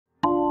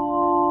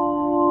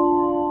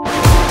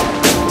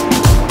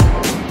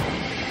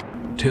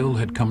Till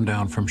had come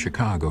down from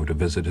Chicago to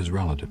visit his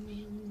relatives.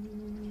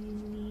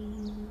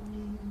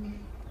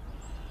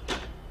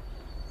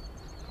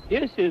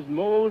 This is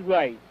Mose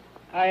Wright.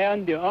 I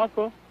am the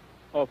uncle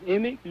of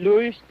Emmett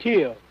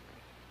Till.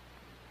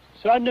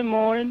 Sunday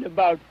morning,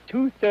 about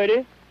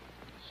 2:30,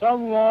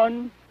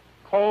 someone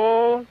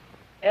called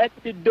at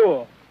the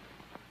door.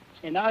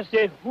 And I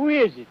said, "Who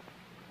is it?"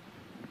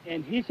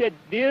 And he said,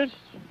 "This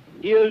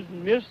is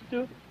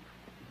Mr.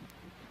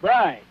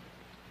 Bryant.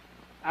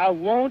 I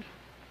want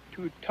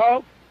to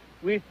talk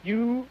with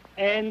you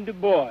and the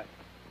boy."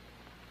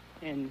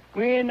 And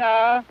when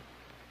I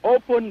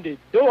opened the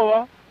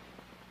door,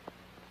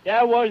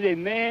 there was a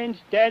man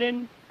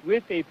standing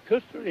with a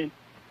pistol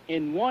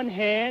in one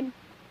hand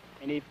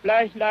and a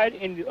flashlight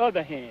in the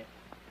other hand.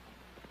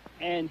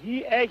 And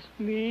he asked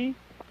me,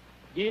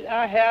 did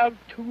I have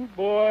two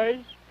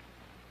boys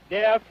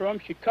there from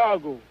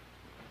Chicago?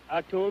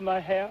 I told him I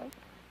have.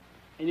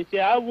 And he said,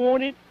 I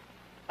want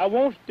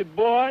the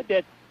boy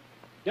that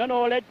done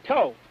all that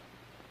talk.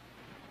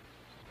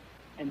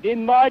 And they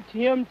marched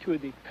him to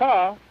the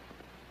car,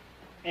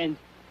 and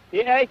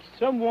they asked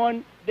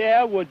someone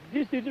there, was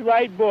this is the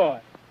right boy?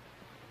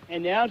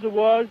 And the answer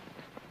was,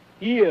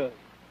 he is.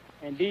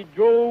 And they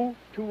drove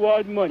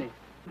toward money.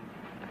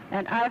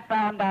 And I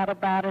found out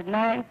about it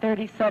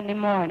 9:30 Sunday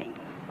morning.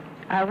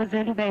 I was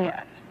in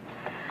bed.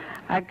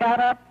 I got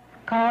up,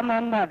 called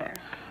my mother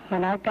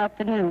when I got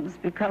the news,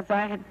 because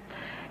I had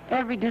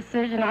every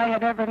decision I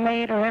had ever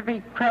made or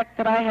every crack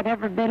that I had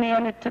ever been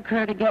in, it took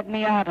her to get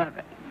me out of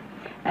it.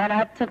 And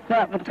I took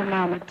that one to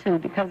Mama, too,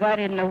 because I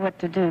didn't know what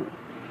to do.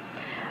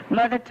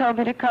 Mother told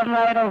me to come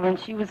right over, and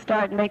she would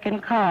start making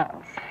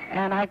calls.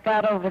 And I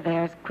got over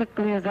there as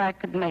quickly as I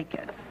could make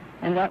it.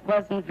 And that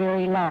wasn't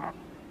very long.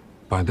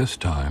 By this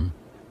time,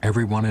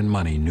 everyone in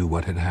Money knew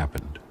what had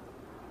happened.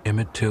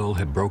 Emmett Till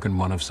had broken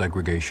one of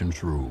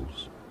segregation's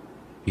rules.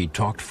 He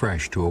talked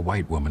fresh to a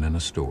white woman in a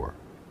store.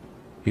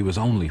 He was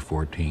only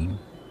 14,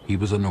 he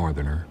was a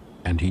Northerner,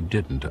 and he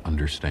didn't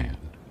understand.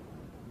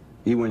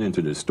 He went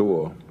into the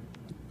store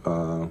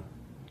to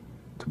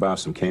buy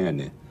some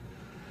candy.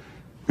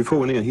 Before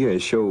we went in, he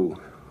had showed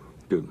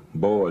the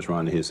boys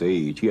around his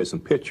age, he had some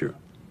picture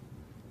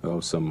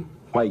of some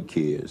white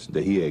kids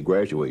that he had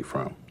graduated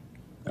from.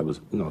 That was,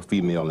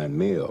 female and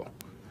male.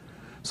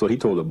 So he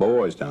told the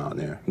boys down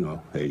there,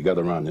 hey, you got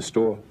around this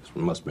store? This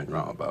must have been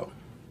around about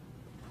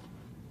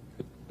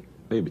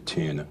maybe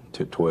 10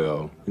 to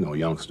 12,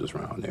 youngsters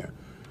around there,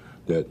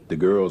 that the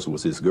girls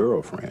was his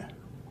girlfriend,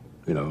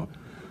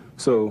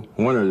 So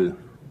one of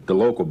the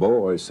local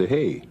boys said,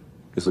 hey,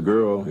 there's a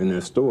girl in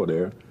their store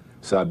there,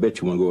 so I bet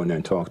you want to go in there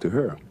and talk to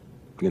her,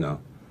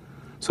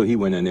 So he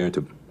went in there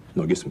to,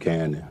 get some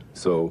candy.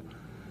 So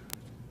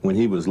when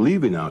he was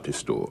leaving out the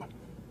store,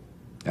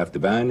 after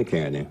buying the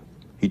candy,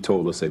 he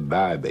told us, say,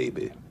 bye,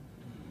 baby.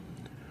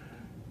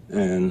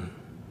 And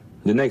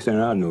the next thing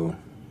I knew,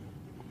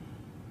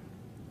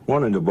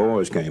 one of the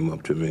boys came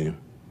up to me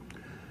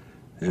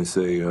and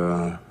say,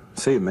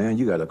 man,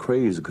 you got a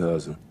crazy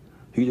cousin.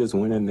 He just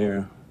went in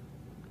there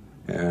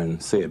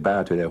and said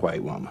bye to that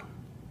white woman.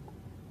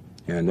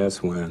 And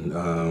that's when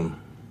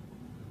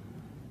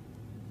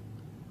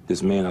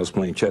this man I was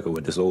playing checker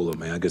with, this older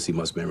man, I guess he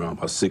must have been around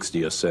about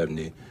 60 or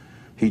 70,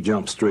 he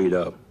jumped straight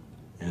up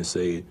and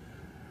said,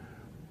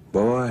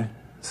 boy,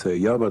 say,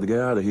 y'all better get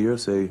out of here.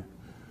 Say,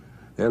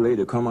 that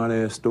lady come out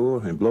of that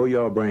store and blow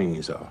y'all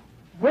brains off.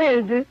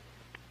 Wednesday,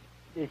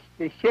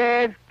 the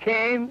sheriff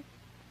came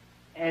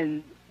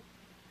and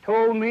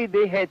told me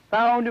they had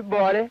found the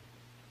body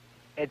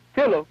at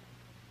Phillip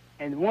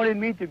and wanted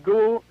me to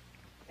go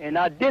and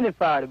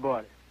identify the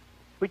body,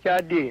 which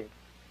I did.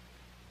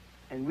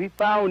 And we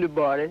found the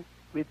body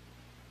with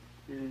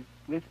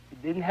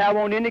didn't have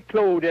on any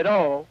clothes at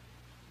all.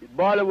 The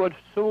body was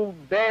so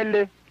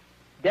badly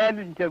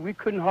damaged that we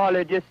couldn't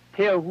hardly just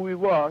tell who he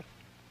was,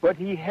 but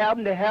he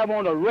happened to have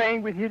on a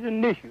ring with his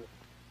initials,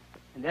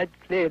 and that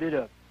cleared it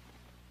up.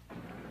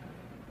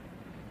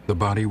 The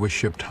body was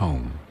shipped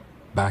home,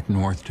 back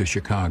north to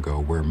Chicago,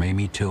 where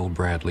Mamie Till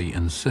Bradley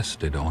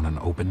insisted on an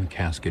open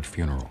casket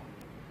funeral.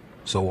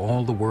 So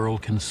all the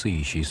world can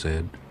see, she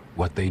said,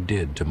 what they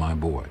did to my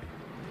boy.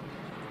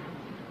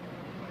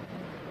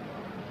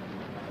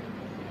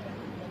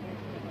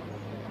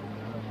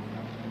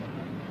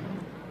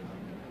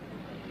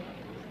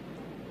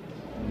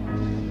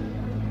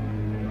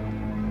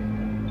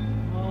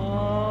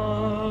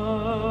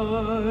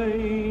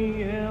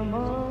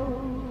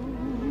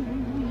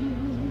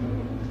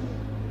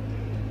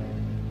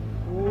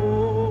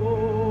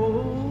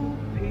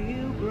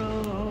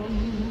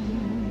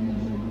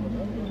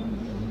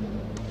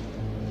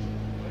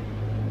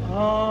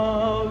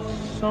 How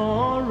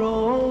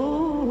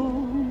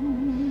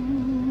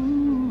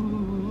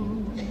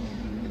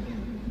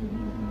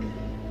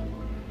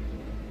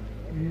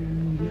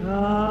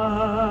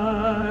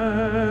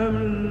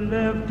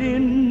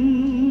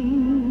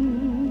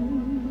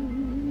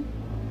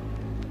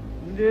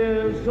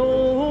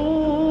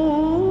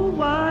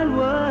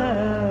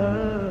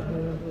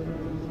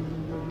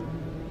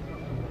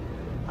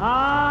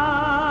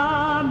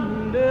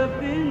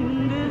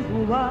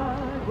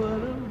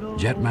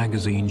Jet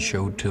magazine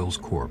showed Till's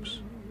corpse,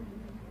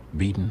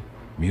 beaten,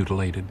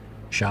 mutilated,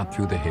 shot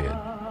through the head.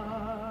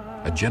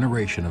 A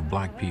generation of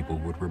black people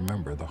would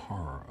remember the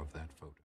horror of that.